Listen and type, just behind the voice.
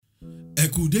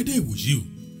kú dédé ìwòyí o.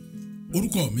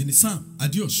 Orúkọ mi ni Sam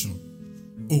Adéọ̀sùn.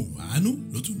 Ohùn àánú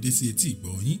ló tún dé sí etí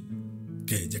ìgbọ́ yín.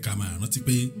 Kẹ́ ẹ jẹ́ ká máa rántí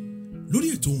pé lórí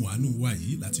ètò ohùn àánú wa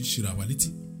yìí láti ṣíra wa létí.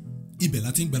 Ibẹ̀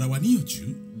láti ń gbára wa níyànjú.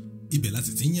 Ibẹ̀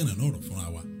láti ti ń yànnàná ọ̀rọ̀ fúnra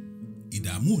wa.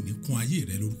 Ìdààmú ò ní kún ayé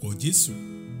rẹ lórúkọ Jésù.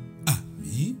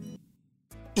 Àmín.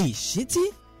 Ìṣítí,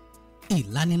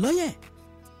 ìlanilọ́yẹ̀,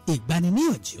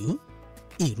 ìgbaniníyànjú,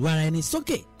 ìrú ara ẹni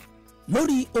sókè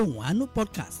lórí ohùn àánú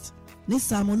podcast ní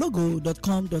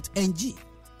samologo.com.ng.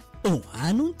 Ohùn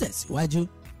àánú ń tẹ̀síwájú.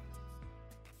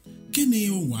 Kí ni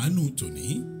ohùn àánú tòní?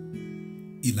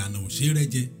 Ìlànà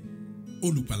òṣèrẹ́jẹ,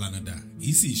 olùpàlànàdà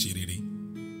kìí sì ṣe rere.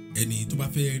 Ẹni tó bá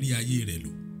fẹ́ rí ayé rẹ̀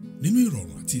lò nínú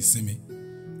ìrọ̀rùn àti ìsinmi,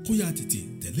 kó yá tètè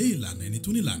tẹ̀lé ìlànà ẹni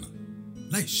tó nílànà.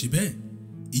 Láì ṣe bẹ́ẹ̀,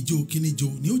 ijó kíníjó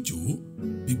ni ó jò ó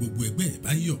bí gbogbo ẹgbẹ́ ẹ̀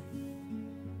bá ń yọ̀.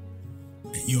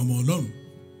 Ẹ̀yin ọmọ Ọlọ́run,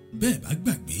 bẹ́ẹ̀ bá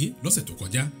gbàgbé lọ́sẹ̀ tó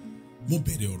kọjá, mo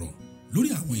bẹ̀rẹ̀ ọ̀rọ̀ lórí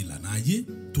àwọn ìlànà ayé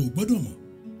tó gbọ́dọ̀ mọ̀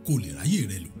kó lè ráyè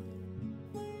rẹ lò.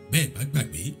 Bẹ́ẹ̀ bá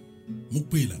gbàgbé, mo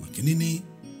pe ìlànà kìíní ní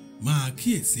máa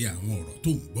kíyèsí àwọn ọ̀rọ̀ tó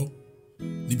ń gbọ́,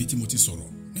 níbi tí mo ti sọ̀rọ̀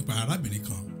nípa arábìnrin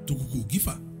kan tó kúkú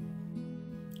gífà.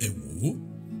 Ẹ wò ó,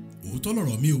 òótọ́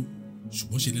lọ̀rọ̀ mi o,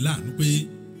 ṣùgbọ́n ṣe ni láàánú pé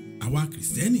àwa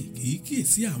Kìrìsìtẹ́nì kì í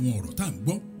kíyèsí àwọn ọ̀rọ̀ tá à ń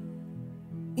gbọ́.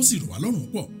 Ó sì rọ̀ wá lọ́rùn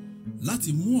pọ̀ láti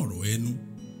mú ọ̀rọ̀ ẹnu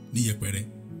ní yẹpẹrẹ.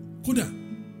 Kódà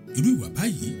irú ìwà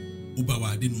báyìí ó bá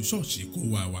wa dénú ṣọ́ọ̀ṣì kó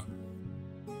wa wa.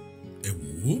 Ẹ wò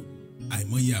ó,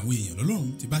 àìmọye àwọn èèyàn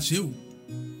lọ́lọ́run ti bá ṣe o,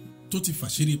 tó ti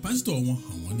fàṣírí pásítọ̀ wọn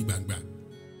hàn wọ́n ní gbangba.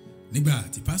 Nígbà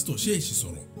tí pásítọ̀ ṣe èsì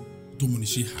sọ̀rọ̀ tó múni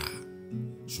ṣe hà,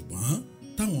 ṣùgbọ́n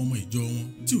táwọn ọmọ ìjọ wọn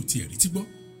tí ò tiẹ̀ rí tí gbọ́.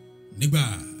 Nígbà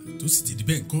tó sì ti di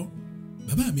bẹ́ẹ̀ ńkọ́,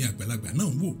 bàbá mi àgbàlagbà náà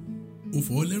ń wò, ó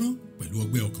fọwọ́ lẹ́rán pẹ̀lú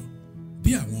ọgbẹ́ ọkàn bí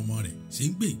àwọn ọmọ rẹ̀ ṣe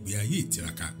ń gbé ìgbé ayé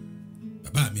ìtiraka.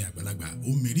 Bàbá mi àgbàlagbà ó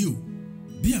mérí o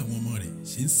bí àwọn ọmọ rẹ̀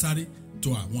ṣe ń sáré tọ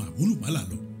àwọn àmúlùmálà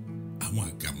lọ, àwọn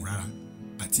àgàmúrara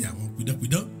àti àwọn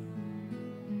pidánpidán.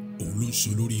 Òun ló ń ṣe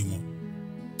olórí wọn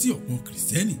tí ọ̀pọ̀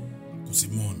Kìrìsìtẹ́nì kò sì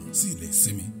mọ ọ̀nà sí ilẹ̀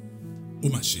ìsinmi. Ó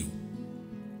mà ṣe o.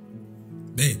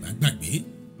 Bẹ́ẹ̀ bá gbàgbé,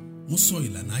 mo sọ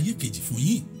ìlànà ayé kejì fún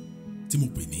yín tí mo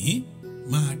pè ní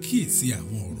máa kíyèsí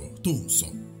àwọn ọ̀rọ̀ tó ń sọ,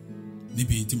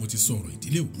 níbi tí mo ti sọ ọ̀rọ̀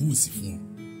ìdílé Ògúnwùsì fún ọ.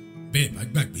 Bẹ́ẹ̀ bá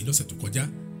gbàgbé lọ́sẹ̀ tó kọjá,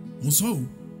 mo sọ o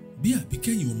bí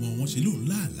àbíkẹ́yìn ọmọ wọn ṣe lóun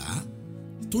láàlàá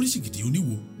torí ṣìgìdì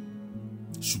oníwo.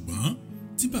 Ṣùgbọ́n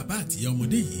tí bàbá àtìyá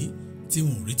ọmọdé yìí tí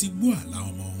wọn ò retí gbọ́ àlá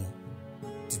ọmọ wọn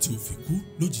títí ó fi kú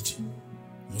lójijì.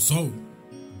 Mo sọ o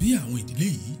bí àwọn ìdílé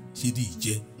yìí ṣe di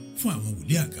ìjẹ fún àwọn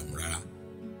wòlíì àgàmúrara.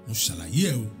 Mo ṣàlàyé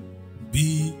ẹ o bí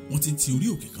wọ́n ti ń ti orí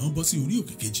òkè kan bọ́ sí orí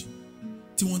òkè kejì,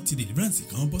 tí wọ́n ti deliverance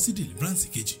kan bọ́ sí deliverance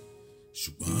kejì.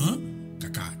 Ṣùgbọ́n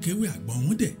kàkà kéwé àgbọn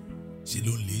wọn dẹ̀ ṣe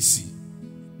ló ń lé sí i.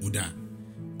 Ó dáa,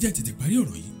 jẹ́ tètè parí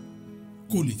ọ̀rọ̀ yìí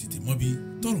kó lè tètè mọ̀ bí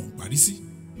tọ́rọ̀ ń parí sí.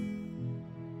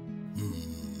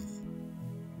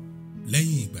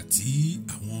 Lẹ́yìn ìgbà tí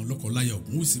àwọn lọ́kọláya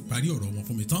Ògúnwùsì parí ọ̀rọ̀ wọn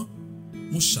fún mi tán,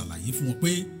 mo ṣàlàyé fún wọn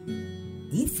pé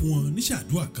wọ́n fún wọn níṣẹ́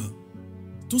àdúrà kan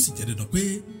tó sì jẹ́ dandan pé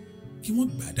kí wọ́n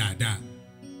gbà dáadáa.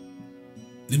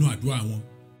 Nínú àdúrà wọn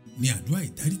ni àdúrà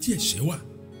ìdáríjì ẹ̀ṣẹ̀ wà.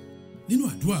 Nínú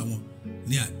àdúrà wọn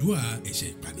ni àdúrà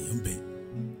ẹ̀ṣẹ̀ ìpànìyàn ń bẹ.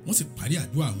 Wọ́n sì parí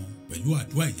àdúrà wọn pẹ̀lú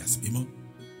àdúrà ìyàsímímọ́.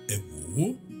 Ẹ wò ó,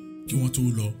 kí wọ́n tó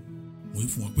lọ, mo wí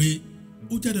fún wọn pé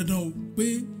ó jẹ́ dandan o pé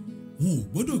wọn ò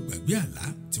gbọ́dọ̀ gbàgbé àlá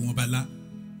tí wọ́n bá lá,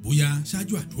 bóyá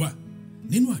ṣáájú àdúrà,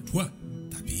 nínú àdúrà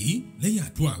tàbí lẹ́yìn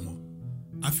àdúrà wọn.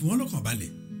 A fi wọ́n lọ́kàn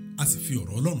balẹ̀, a sì fi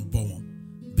ọ̀rọ̀ Ọlọ́run bọ́ wọn.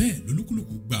 Bẹ́ẹ̀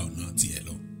lolúkúlùkù gba ọ̀nà tiẹ̀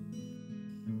lọ.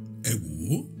 Ẹ wò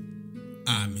ó,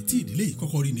 àmì tí ìdílé yìí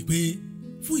kọ́kọ́ rí ni pé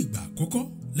fún ìgbà àkọ́kọ́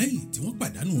lẹ́yìn tí wọ́n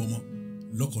pàdánù ọmọ,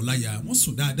 lọ́kọláya wọ́n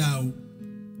sùn dáadáa o,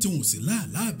 tí wọn ò sì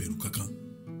láàlá àbẹ̀rù kankan.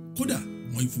 Kódà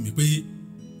wọ́n yí fún mi pé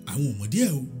àwọn ò mọ̀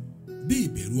díẹ̀ o bí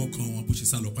ìbẹ̀rù ọkàn wọn bó ṣe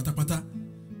sá lọ pátápátá.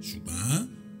 Ṣùgbọ́n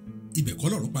ibẹ̀ kọ́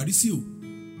lọ̀rọ̀ parí sí o.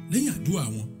 Lẹ́yìn àdúrà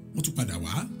wọn, wọ́n tún padà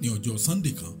wá ní ọjọ́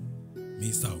Sunday kan.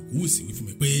 Mr. Ògúnwùsì wí fún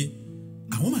mi pé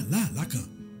àwọn máa láàlá kan,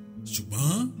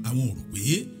 ṣùgbọ́n àwọn ò rò pé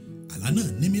àlá náà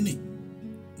ní mínì.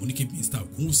 Mo ní kí Mr.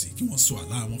 Ògúnwùsì kí wọ́n sọ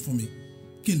àlá wọn fún mi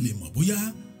kí n lè mọ̀ bóyá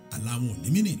àlá wọn ò ní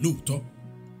mínì lóòótọ́.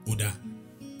 Ó dáa,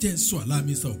 jẹ́ ń sọ àlá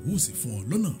Mr. Ògúnwùsì fún ọ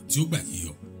lọ́nà tí ó gbà yé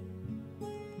ọ.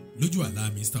 Lójú àlá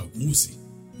Mr. Ògúnwùsì,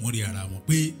 wọ́n rí ara wọn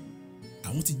pé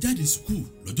àwọn ti jáde sùkúù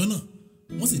lọ́jọ́ náà,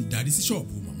 wọ́n sì ń darí sí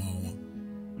ṣọ́ọ̀bù màmá wọn.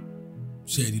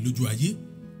 Ṣé ẹ rí lójú ayé?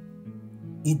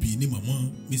 Obì ni màmá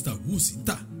Mr. Ògúnwùsì ń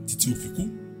tà títí ó fi kú.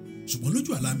 Ṣùgbọ́n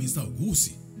lójú àlá Mr.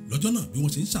 Ògúnwùsì lọ́jọ́ náà bí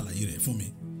wọ́n ṣe ń ṣàlàyé rẹ̀ fún mi,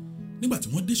 nígbà tí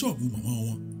wọ́n dé ṣọ́ọ̀bù màmá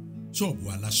wọn, ṣọ́ọ̀bù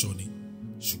aláṣọ ni.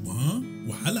 Ṣùgbọ́n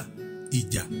wàhálà,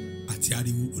 ìjà àti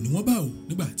ariwo òní wọ́n bá o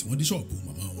nígbà tí wọ́n dé ṣọ́ọ̀bù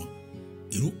màmá wọn.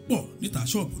 Èrò pọ̀ níta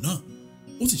ṣọ́ọ̀bù náà,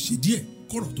 ó sì ṣe díẹ̀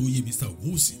kọ́rọ̀ tó yé Mr.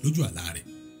 Ògúnwùsì lójú àlá rẹ̀.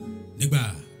 Nígbà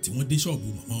tí wọ́n dé ṣọ́ọ̀bù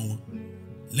màmá wọn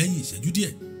lẹ́yìn ìṣẹ́jú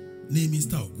díẹ̀ ní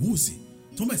Mr. Ògúnwùsì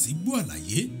tó bẹ̀ sí gbọ́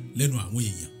àlàyé lẹ́nu àwọn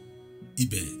èèyàn.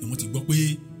 Ibẹ̀ ni wọ́n ti gbọ́ pé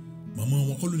màmá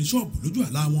wọn kọ́ ló ní ṣọ́ọ̀bù lójú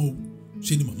àlá wọn o,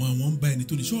 ṣe ni màmá wọn ń bá ẹni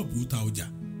tó ní ṣọ́ọ̀bù ta ọjà.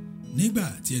 Nígbà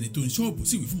tí ẹni tó ní ṣọ́ọ̀bù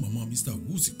sì wí fún màmá Mr.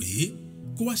 Ògúnwùsì pé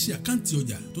kó wá ṣe àkáǹtì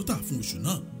ọjà tó tà fún oṣù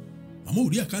náà, màmá ò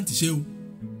rí àkáǹtì ṣe o,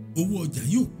 owó ọjà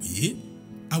yóò pé.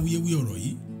 Awuyewuye ọ̀rọ̀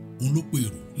yìí òun ló pe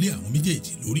èrò lé àwọn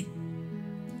méjèèjì lórí,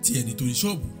 tí ẹni tó ní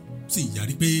ṣọ́ọ̀bù sì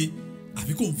yarí pé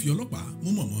àfi kóun fi ọlọ́pàá mú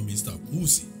màmá Mr.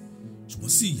 Ògúnwùsì. Ṣùgbọ́n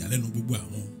sí ìyàlẹ́nu gbogbo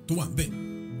àwọn tó wà ń bẹ̀,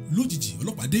 lójijì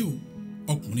ọlọ́pàá dé o,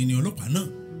 ọkùnrin ni ọlọ́pàá náà.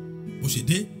 Bó ṣe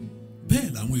dé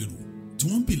bẹ́ẹ̀ làwọn èrò tí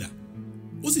wọ́n ń bìlà.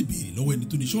 Ó sì béèrè lọ́wọ́ ẹni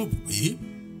tó ní ṣọ́ọ̀bù pé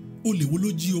olè wo ló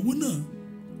jí owó náà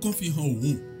kán fi hàn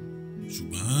òun.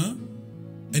 Ṣùgbọ́n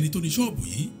ẹni tó ní ṣọ́ọ̀bù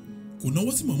yìí kò náwó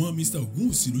sí màmá Mr.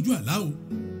 Ògúnwùsì lójú àlá o.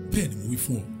 Bẹ́ẹ̀ ni mo wí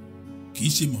fún ọ, kì í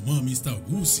ṣe màmá Mr.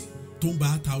 Ògúnwùsì tó ń bá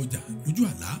ta ọjà lójú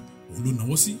àlá òun ló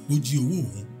náwó sí ló jí owó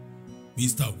òun.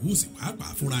 Mr. Ògúnwùsì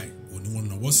pàápàá fúnra ẹ̀ òun ni wọ́n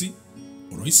náwó sí.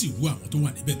 Ọ̀rọ̀ yìí sì rú àwọn tó wà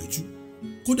níbẹ̀ lójú.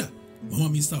 Kódà màmá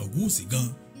Mr. Ògúnwùsì gan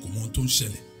kò mọ ohun tó ń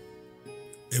ṣẹlẹ̀.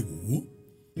 Ẹ wò ó,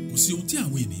 kò sí ohun tí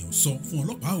àwọn ènìyàn sọ fún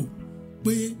ọlọ́pàá o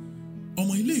pé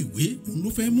ọmọ ilé ìwé òun ló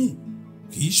fẹ́ mú,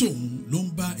 kì í ṣòun ló ń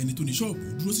bá ẹni tó ní ṣọ́ọ̀bù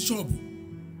dúró sí ṣọ́ọ̀bù.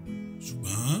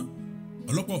 Ṣùgbọ́n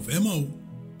ọlọ́pàá ò fẹ́ mọ̀ o,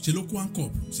 ṣe ló kó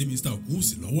handcuff sí Mr.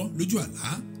 Ògúnwùsì lọ́wọ́ lójú àlá.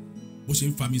 Bó ṣe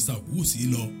ń fa Mr. Ògúnwùsì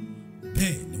lọ,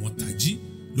 bẹ́ẹ̀ ni wọ́n tají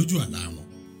lójú àlá wọn.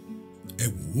 Ẹ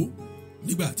wò ó,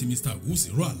 nígbà tí Mr. Ògúnwùsì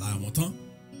rọ àlá wọn tán,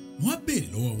 wọ́n á béèrè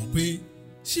lọ́wọ́ wọn pé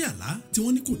ṣé àlá tí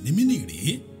wọ́n ní kò ní mí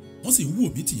nìrèé? Wọ́n sì ń wò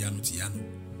mí tìyanu tìyanu.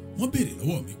 Wọ́n béèrè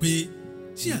lọ́wọ́ mi pé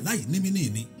ṣé àlá yìí ní mí ní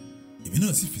ni? Èmi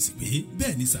náà sì fèsì pé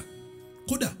bẹ́ẹ̀ ni sà.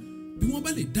 Kódà bí wọ́n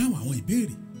bá lè dáhùn àwọn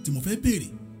ìbéèrè tí mo fẹ́ béèrè,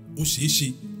 ó ṣeé ṣe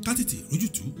ká tètè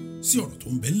rójútùú sí ọ̀rọ̀ tó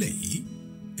ń bẹ ńlẹ̀ yìí.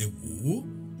 Ẹ wò ó,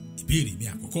 ìbéèrè mi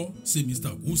àkọ́kọ́ sí Mr.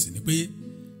 Ògúnwùsì ni pé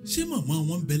ṣé màmá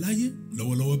wọn ń bẹ láyé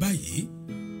lọ́wọ́lọ́wọ́ báyìí?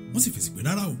 Wọ́n sì fèsì pé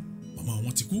rárá o, màmá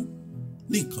wọn ti kú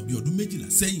ní nǹkan bí ọdún 12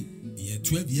 sẹ́yìn, ìyẹn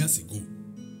 12 years ago.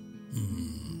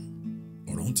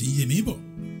 Ọ̀rọ̀ ń ti yé mi bọ̀.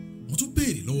 Mo tún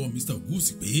béèrè lọ́wọ́ Mr.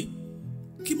 Ògúnwùsì pé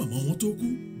kí màmá wọn tó kú,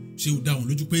 ṣé ó dá wọn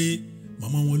lójú pé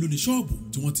màmá wọn ló ní ṣọ́ọ̀bù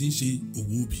tí wọ́n ti ń ṣe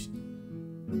òwò obì?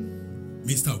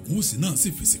 Mr. Ògúnwùsì náà sì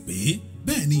fèsì pé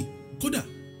bẹ́ẹ̀ ni, kódà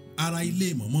ara ilé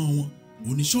màmá wọn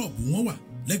òní ṣọ́ọ̀bù wọn wà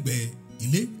lẹ́gbẹ̀ẹ́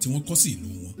ilé tí wọ́n kọ́ sí ìlú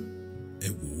wọn. Ẹ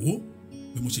wò ó,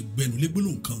 bí mo ṣe gbẹnu lé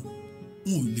gbólóhùn kan, n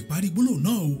ò lè parí gbólóhùn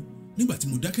náà o nígbà tí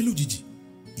mo dákẹ́ lójijì.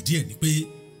 Ìdí ẹ̀ ni pé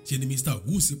ṣe ni Mr.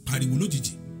 Ògúnwùsì pariwo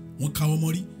lójijì, wọ́n káwọ́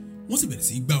mọ́rí, wọ́n sì bẹ̀rẹ̀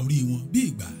sí í gbá orí wọn bí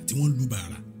ìgbà tí wọ́n ń lu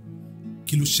bàrà.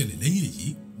 Kí ló ṣẹlẹ̀ lẹ́yìn èyí?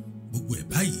 Gbogbo ẹ̀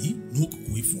báyìí ní ó kúkú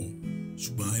wí fún ọ.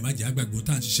 Ṣùgbọ́n ẹ má jẹ́ àgbàgbé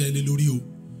tá à ń ṣiṣẹ́ lé lórí o.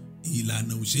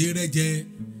 Ìlànà ò ṣe é rẹ́jẹ,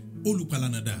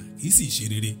 olùpalànàdà kì í sì ṣe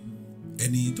rere.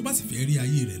 Ẹni tó bá sì fẹ́ rí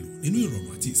ayé rẹ̀ lò nínú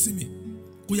ìrọ̀rùn àti ìsinmi,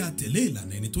 kó yá tẹ̀lé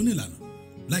ìlànà ẹni tó ní ìlànà.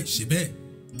 Láì ṣe bẹ́ẹ̀,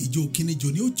 ìjó kíníjo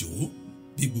ni ó jò ó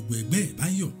bí gbogbo ẹgbẹ́ ẹ̀ bá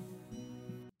ń yọ̀.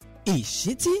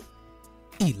 Ìṣítí,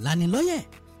 ìlanilọ́yẹ̀,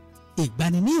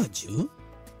 ìgbaniníyànjú,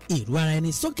 ìrú ara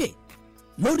ẹni sókè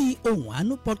lórí Ohùn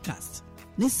Àánú podcast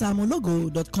ní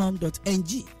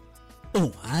samologo.com.ng.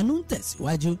 Ohùn Àánú ń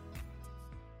tẹ̀síwájú.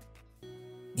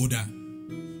 Ó dáa,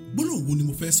 gbólóhùn wo ni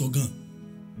mo fẹ́ sọ gan?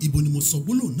 Ibo ni mo sọ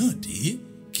gbólóhùn náà dé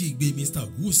kí igbe Mr.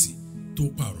 Ògúnwùsì tó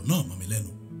pa ọ̀rọ̀ náà mọ́ mi lẹ́nu?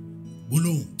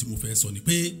 Gbólóhùn tí mo fẹ́ sọ ni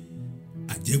pé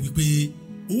àjẹ́ wípé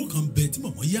owó kan bẹ tí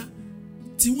mọ̀mọ́ yá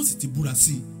tí wọ́n sì ti búra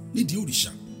sí nídìí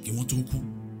òrìṣà kí wọ́n tó kú.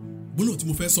 Gbólóhùn tí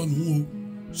mo fẹ́ sọ nù o,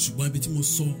 ṣùgbọ́n ibi tí mo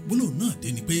sọ gbólóhùn náà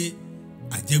dé ni pé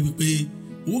àjẹ́ wípé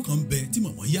owó kan bẹ tí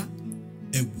mọ̀mọ́ yá.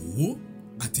 Ẹ wò ó,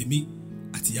 àtèmi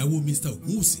àtìyàwó Mr.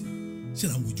 Ògúnwùsì ṣe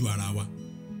là ń wojú ara wa.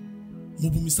 Mo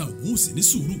bú Mr. Ògúnwùsì ní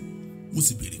sùúrù, mo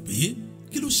sì béèrè pé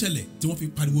kí ló ṣẹlẹ̀ tí wọ́n fi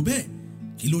pariwo bẹ́ẹ̀?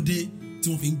 Kí ló dé tí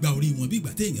wọ́n fi ń gbá orí wọn bí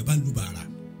ìgbà téèyàn bá ń lu bàrà?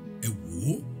 Ẹ wò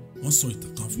ó, wọ́n sọ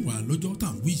ìtàn kan fún wa lọ́jọ́ tá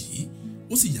à ń wí yìí.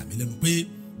 Ó sì yà mí lẹ́nu pé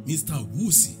Mr.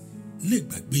 Ògúnwùsì lè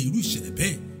gbàgbé irú ìṣẹ̀lẹ̀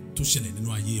bẹ́ẹ̀ tó ṣẹlẹ̀ nínú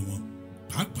ayé wọn.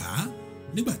 Pàápàá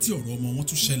nígbà tí ọ̀rọ̀ ọmọ wọn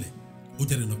tún ṣẹlẹ̀, ó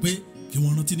jẹ́ dandan pé kí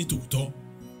wọ́n rántí ní tòótọ́.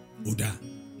 Ó dáa,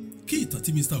 kí ìtàn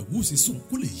tí Mr. Ògúnwùsì sọ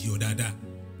kó lè yé ọ dáadáa,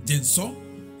 jẹ́ n sọ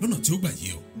lọ́nà tí ó gbà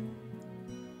yé ọ.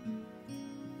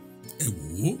 Ẹ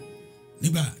wò ó,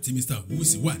 nígbà tí Mr.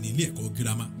 Ògúnwùsì wà ní ilé ẹ̀kọ́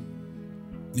girama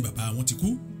ni bàbá wọn ti kú.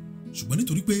 Ṣùgbọ́n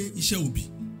nítorí pé iṣẹ́ obì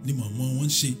ni màmá wọn ń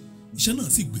ṣe, iṣẹ́ náà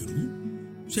sì gbèrú.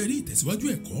 Ṣe rí ìtẹ̀síwájú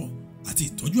ẹ̀kọ́ àti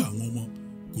ìtọ́jú àwọn ọmọ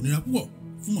kò nira púpọ̀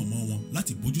fún màmá wọn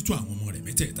láti bójútó àwọn ọmọ rẹ̀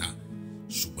mẹ́tẹ̀ẹ̀ta.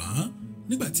 Ṣùgbọ́n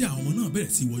nígbà tí àwọn ọmọ náà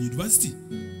bẹ̀rẹ̀ sí wọ yunifásitì,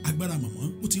 agbára màmá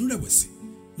ó ti ń rẹ̀wẹ̀sì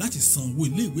láti san owó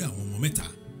iléèwé àwọn ọmọ mẹ́ta.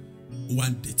 Ó wá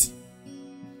ń dẹ̀tì.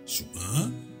 Ṣùgbọ́n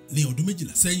ní ọdún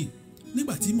 12 sẹ́yìn,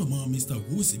 nígbà tí màmá Mr.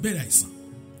 Ògúnwùsì bẹ̀rẹ̀ àìsàn,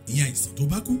 ìyẹn àìsàn tó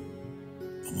bá kú,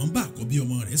 màmá ń bá àkọ́bí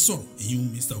ọmọ rẹ̀ sọ̀rọ̀, ìyẹn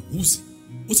Mr. Ògúnwùsì.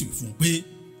 Ó sì wí fún un pé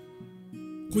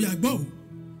kó yá gbọ́ o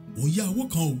òun yá owó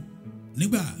kan o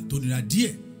nígbà tó nira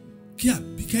díẹ̀ kí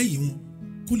àbíkẹ́yìn wọn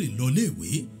kó lè lọ léèwé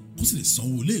kó sì lè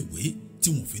sanwó léèwé tí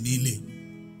wọn ò fi ní ilé.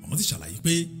 Màmá ti ṣàlàyé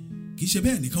pé kì í ṣe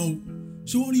bẹ́ẹ̀ nìkan o,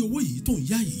 ṣé wọ́n rí owó yìí tó ń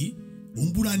yá yìí òun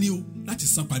búra ní o láti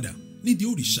san padà nídìí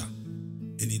òrìṣà.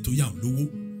 Ẹni tó yá òun lówó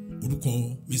orúkọ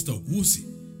Mr. Oguwusi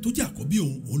tó jẹ́ àkọ́bí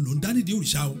òun ló ń dá nídìí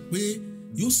òrìṣà o pé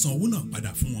yóò san owó náà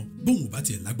padà fún wọn bóun ò bá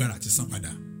tiẹ̀ lágbára àti san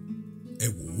padà. Ẹ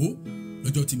wò ó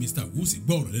lọ́jọ́ tí Mr. Oguwusi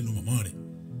gbọ́ ọ̀rọ̀ lẹ́nu màmá rẹ̀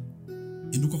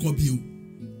inú kọ́kọ́ bí o,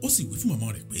 ó sì wí fún màmá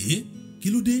rẹ̀ pé kí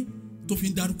ló dé tó fi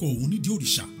ń dárúkọ òun nídìí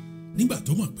òrìṣà nígbà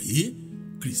tó mọ̀ pé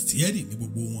kìrìsìtẹ́nì ní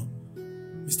gbogbo wọn.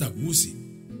 Mr. Oguwusi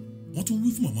wọ́n tún wí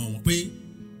fún màmá wọn pé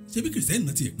ṣebí kìrìsìtẹ́nì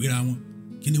náà ti ẹ̀ péra wọn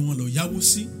kí ni wọ́n lọ yáwó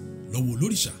sí lọ́wọ́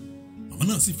olórìṣà. Màmá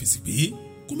náà sì fèsì pé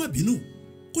kó má bínú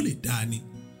kó lè dáa ni,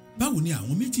 báwo ni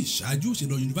àwọn méjì ṣáájú ó ṣe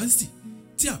lọ yunifásitì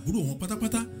tí àbúrò wọn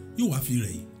pátápátá yóò wá fi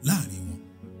rẹ̀yìn láàrin wọn.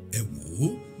 Ẹ wò ó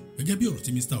gẹ́gẹ́ bí ọ̀rọ̀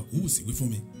tí Mr. Oguwusi wí fún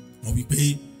mi, wọ́n wí pé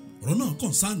ọ̀rọ̀ náà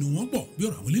kàn sáànù wọn pọ̀ bí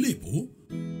ọ̀rọ̀ àwọn ilé ìbò.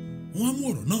 Wọ́n á mú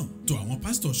ọ̀rọ̀ náà tó àwọn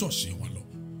pásítọ̀ ṣọ́ọ̀ṣì wọn lọ.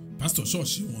 Pásítọ̀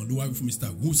ṣọ́ọ̀ṣì wọn ló wá wí fún Mr.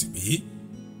 Oguwusi pé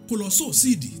kó lọ sóò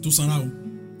síìdì tó sanra o,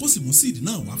 kó sì mú síìdì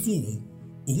náà wá fún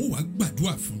òun wá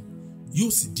gbàdúrà fún, yóò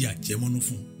sì di àjẹmọ́nú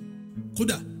fún.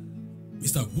 Kódà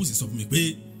Mr. Oguwusi sọ fún mi pé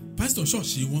pásítọ̀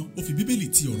ṣọ́ọ̀ṣì wọn ó fi bíbélì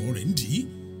ti ọ̀rọ̀ rẹ̀ ń dì í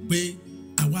pé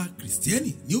àwa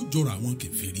kìrìsìtẹ́nì ni ó jọrọ àwọn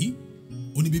kèfèrí.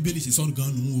 Ó ní bíbélì ṣe sọ́nù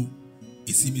gan nù o.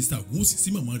 Èsì Mr. Oguwusi sí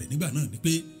màmá rẹ̀ nígbà náà ni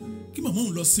pé kí màmá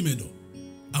òun lọ sí mẹ́dọ̀,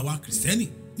 àwa kìrìsìtẹ́nì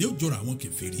ni ó jọrọ àwọn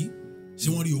kèfèrí. Ṣé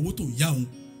wọ́n rí owó tó ń yá òun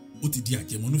ó ti di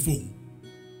àjẹmọ́nú fóun.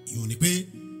 Ìyẹn ni pé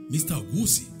Mr.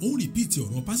 Oguwusi ó ń rìpíìtì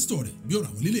ọ̀rọ̀ pásítọ̀ rẹ̀ bí ọ̀rọ̀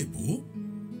àwọn ilé ìbò.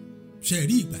 Ṣé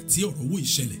rí ìgbà tí ọ̀rọ̀ owó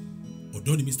ìṣẹ̀lẹ̀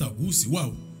ọ̀dọ́ ni Mr. Oguwusi wà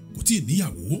o, kò tí ì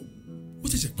níyàwó, ó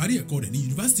ṣẹ̀ṣẹ̀ parí ẹ̀kọ́ rẹ̀ ní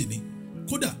yunifásitì ni.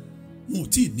 Kódà wọn ò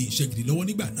tí ì ní iṣẹ́ gidi lọ́wọ́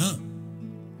nígbà náà.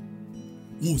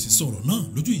 Wọn ò sì sọ̀rọ̀ náà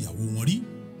lójú ìyàwó wọn rí.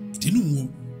 Ìdínú wo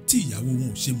tí ìyàwó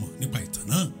wọn ò ṣe mọ̀ nípa ìtàn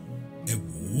náà. Ẹ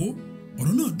wò ó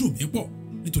ọ̀rọ̀ náà dùn mí pọ̀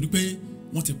nítorí pé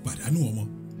wọ́n ti pàdánù ọmọ.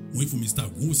 Wọ́n wí fún Mr.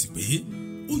 Oguwusi pé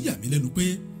ó yà mí lẹ́nu pé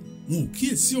wọn ò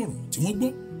kíyèsí ọ̀rọ̀ tí wọ́n gbọ́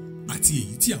àti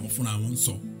èyí tí àwọn fúnra wọn ń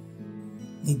sọ.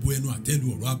 Mo bu ẹnu àtẹ́lu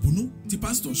ọ̀rọ̀ abunú tí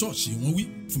pásítọ̀ ṣọ́ọ̀ṣì wọn wí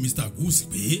fún Mr. Oguwusi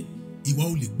pé ìwà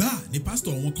olè gbáà ni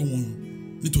pásítọ̀ wọn kọ́ wọn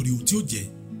nítorí ohun tí ó jẹ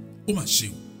ó mà ṣe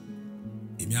o.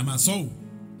 Èmi a máa sọ ò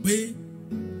pé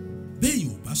béèyàn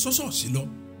ò bá ṣọ́ọ̀ṣì lọ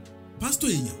pásítọ̀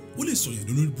èèyàn ó lè sọ̀yàn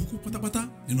lórí burúkú pátápátá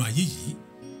nínú ayé yìí.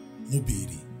 Mo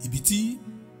béèrè ibi tí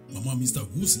màmá Mr.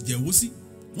 Oguwusi jẹ owó sí,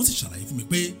 wọ́n sì ṣàlàyé fún mi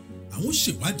pé àwọn ó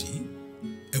ṣèwádìí.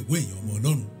 Ẹ̀wọ́ èèyàn ọmọ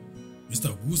Ọlọ́run Mr.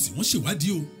 Oguwusi wọ́n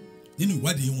ṣèwádìí o. Nínú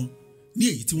ìwádìí wọn ní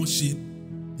èyí tí wọ́n ṣe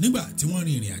nígbà tí wọ́n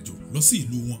rin ìrìn àjò lọ sí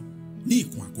ìlú wọn ní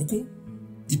Ìkún Àkókó,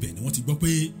 ibẹ̀ ni wọ́n ti gbọ́ pé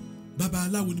bàbá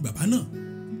aláwo ni bàbá náà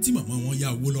tí màmá wọn yá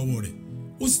owó lọ́wọ́ rẹ̀,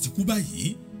 ó sì ti kú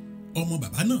báyìí. Ọmọ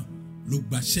bàbá náà ló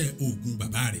gbaṣẹ́ oògùn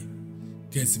bàbá rẹ̀.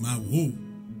 Kẹ́sì máa wò ó,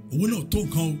 owó náà tó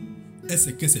nǹkan o.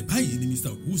 Ẹsẹ̀kẹsẹ̀ báyìí ni Mr.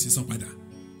 Oguwusi san padà.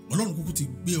 Ọlọ́run kúkú ti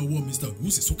gbé ọwọ́ Mr.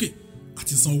 Oguwusi sókè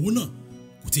àti san owó náà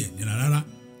kò tiẹ̀ nira rárá.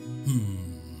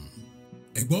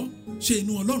 Ẹ gbọ́, ṣé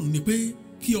inú Ọlọ́run ni pé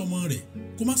kí ọmọ rẹ̀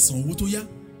kó má san owó tó yá?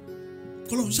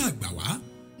 Kọ́lọ́run ṣáà gbà wá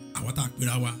àwa tá a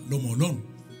pera wa lọ́mọ Ọlọ́run,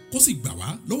 kó sì gbà wá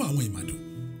lọ́wọ́ àwọn ìmàdò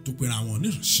tó pera wọn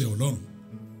níránṣẹ́ Ọlọ́run.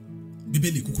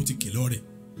 Bíbélì kúkú ti kìlọ̀ rẹ̀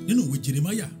nínú ìwé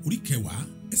Jeremáyà orí 10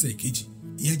 ẹsẹ̀ 2,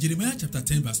 ìyẹn Jeremáyà chapter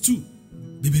 10 verse 2.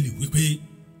 Bíbélì wípé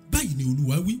báyìí ni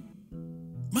Olúwa wí,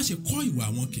 má ṣe kọ́ ìwà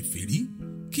àwọn kèfèrí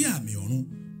kí àmì ọ̀run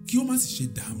kí ó má sì ṣe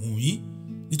dààmú yín,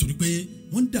 nítorí pé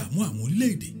wọ́n ń dààmú àwọn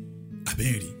orílẹ̀-èdè.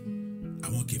 Abẹ́ẹ̀rí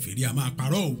àwọn kèfèrí a máa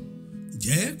parọ́ o.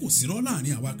 Ǹjẹ́ kò sí rọ́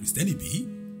láàrin àwa kìrìsìtẹ́nì bí?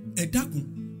 Ẹ dákun,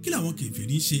 kí làwọn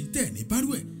kèfèrí ń ṣe tẹ́ ẹ̀ ní bárú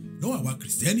ẹ̀ lọ́wọ́ àwa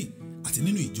kìrìsìtẹ́nì àti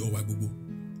nínú ìjọ wa gbogbo?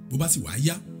 Bó bá sì wá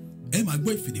yá ẹ máa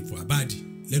gbọ́ ìfèdèfọ̀ àbáàdì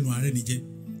lẹ́nu arẹ́nijẹ.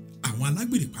 Àwọn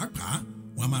alágbèrè pàápàá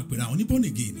wọn a máa pera wọn ní born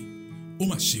again. Ó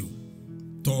mà ṣe o.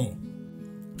 Tọ́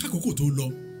kákòókò tó lọ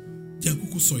jẹ́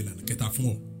kúkú sọ ìlànà kẹta fún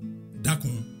ọ.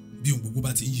 Dákun, bí ohun gbogbo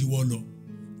bá ti ń yíwọ́ lọ,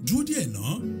 dúró díẹ̀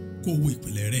náà kó wo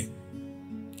ìpìlẹ̀ rẹ̀.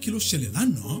 Kí ló ṣẹlẹ̀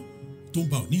lánàá tó ń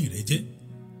ba òní rẹ jẹ́?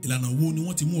 Ìlànà wo ni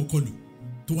wọ́n ti mú ọkọ lù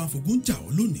tó wá fogún jà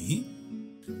ọ́ lónìí?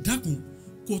 Dákun,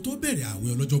 kó tó bẹ̀rẹ̀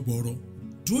àwẹ̀ ọlọ́jọ́ gbọọrọ,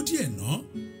 dúró díẹ̀ náà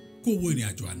kó wo ìrìn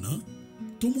àjò àná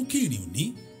tó mú kí ìrìn òní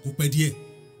kó pẹ́ díẹ̀.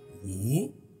 Wò ó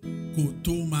kó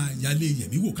tó máa yálé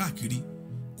yẹ̀mí wò káàkiri.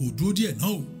 Kó dúró díẹ̀ náà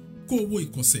o kó wo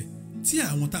ìkọ̀sẹ̀ tí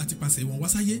àwọn tá a ti pàṣẹ wọn wá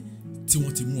sáyé tí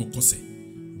wọ́n ti mú ọ kọsẹ̀.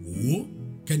 Wò ó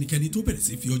kẹ́nikẹ́ni tó bẹ̀rẹ̀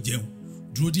sí fi ọ jẹun,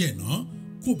 dúró díẹ̀ náà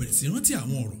kó bẹ̀rẹ̀ sí rántí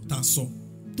àwọn ọ̀rọ̀ tá a sọ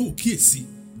tó kíyèsí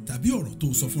tàbí ọ̀rọ̀ tó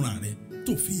sọ fúnra rẹ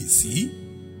tó fiyèsí.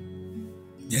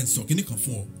 Jẹ́ n sọ kíní kan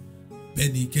fún ọ.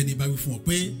 Bẹ́ẹ̀ni kẹ́ni bá wí fún ọ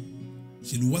pé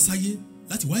ṣe ló wá sáyé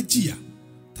láti wá jìyà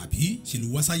tàbí ṣe ló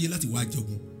wá sáyé láti wá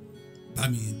jẹun, bá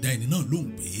mi dá ẹni náà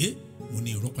lóhùn pé mo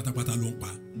ní irọ́ pátápátá ló ń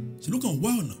pa. ṣe ló kàn wá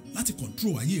ọ̀nà láti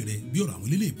control ayé rẹ bí ọ̀rọ̀ àwọn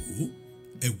eléléèbó.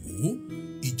 ẹ wò ó,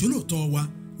 ìjólóòtọ́ wa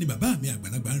ni bàbá mi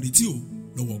àgbàlagbà ń retí o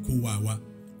lọ́wọ́ kó wa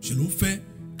ṣe ló ń fẹ́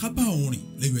ká bá òun rìn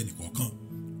lẹ́yìn ẹnìkọ̀ọ̀kan,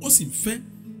 ó sì ń fẹ́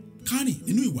ká rìn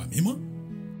nínú ìwà mímọ́.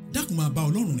 dákun máa bá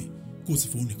Ọlọ́run rìn kó o sì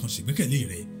fohùn nìkan ṣègbẹ́kẹ̀lé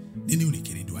rẹ nínú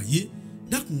ìrìnkèrindò ayé.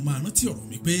 dákun máa rántí ọ̀rọ̀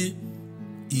mi pé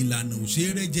ìlànà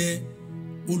òṣèré jẹ́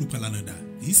olùpàlànàdà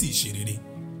kìí sì ṣe rere.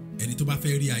 ẹni tó bá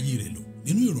fẹ́ rí ayé rẹ̀ lò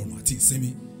nínú ìrọ̀rùn àti ìsinmi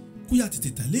kó yá tètè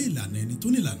tẹ̀lé ìlànà ẹni tó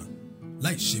nílànà.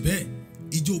 láì ṣe bẹ́ẹ̀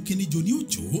ijó kíníjó ni ó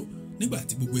jó nígbà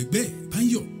tí gbogbo ẹgbẹ́ bá ń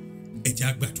yọ̀. ẹ jẹ́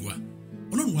á gbàdúrà.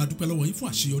 Ọlọ́run wa dúpẹ́ lọ́wọ́ yín fún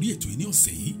àṣeyọrí ètò yìí ní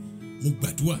ọ̀sẹ̀ yìí. mo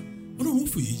gbàdúrà Ọlọ́run ó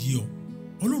fòye yí ọ,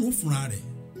 Ọlọ́run ó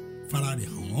fara rẹ̀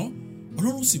hàn ọ́,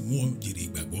 Ọlọ́run sì mú ọ jèrè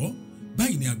ìgbàgbọ́.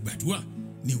 báyìí ni a gbàdúrà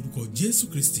ní orúkọ Jésù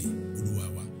Kristi Olúwa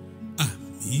wa,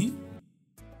 àmín.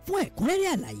 fún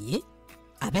ẹ̀kúnrẹ́rẹ́ àlàyé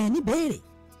àbẹ́ ní béèrè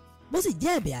bó sì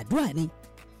jẹ́ ẹ̀bẹ̀ àdúrà ni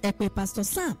ẹ pè Pastor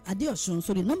Sam Adéọ̀sùn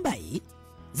sórí nọ́mbà yìí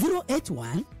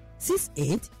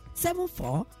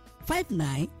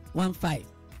 08168745915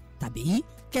 tàbí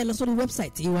kẹ́ ẹ lọ sórí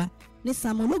wẹ́bsáìtì wa ní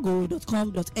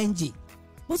samologo.com.ng.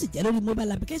 bó sì jẹ́ lórí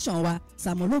mobile application wa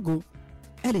Samologo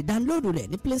ẹ lè dáńlóòdù rẹ̀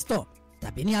ní Play Store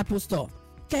tàbí ní Apple Store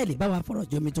kẹ́ ẹ lè bá wa fọ̀rọ̀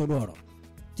jomitoro ọ̀rọ̀.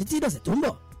 títí dọ̀sẹ̀ tó ń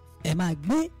bọ̀ ẹ máa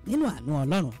gbé nínú àánú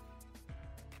Ọlọ́run.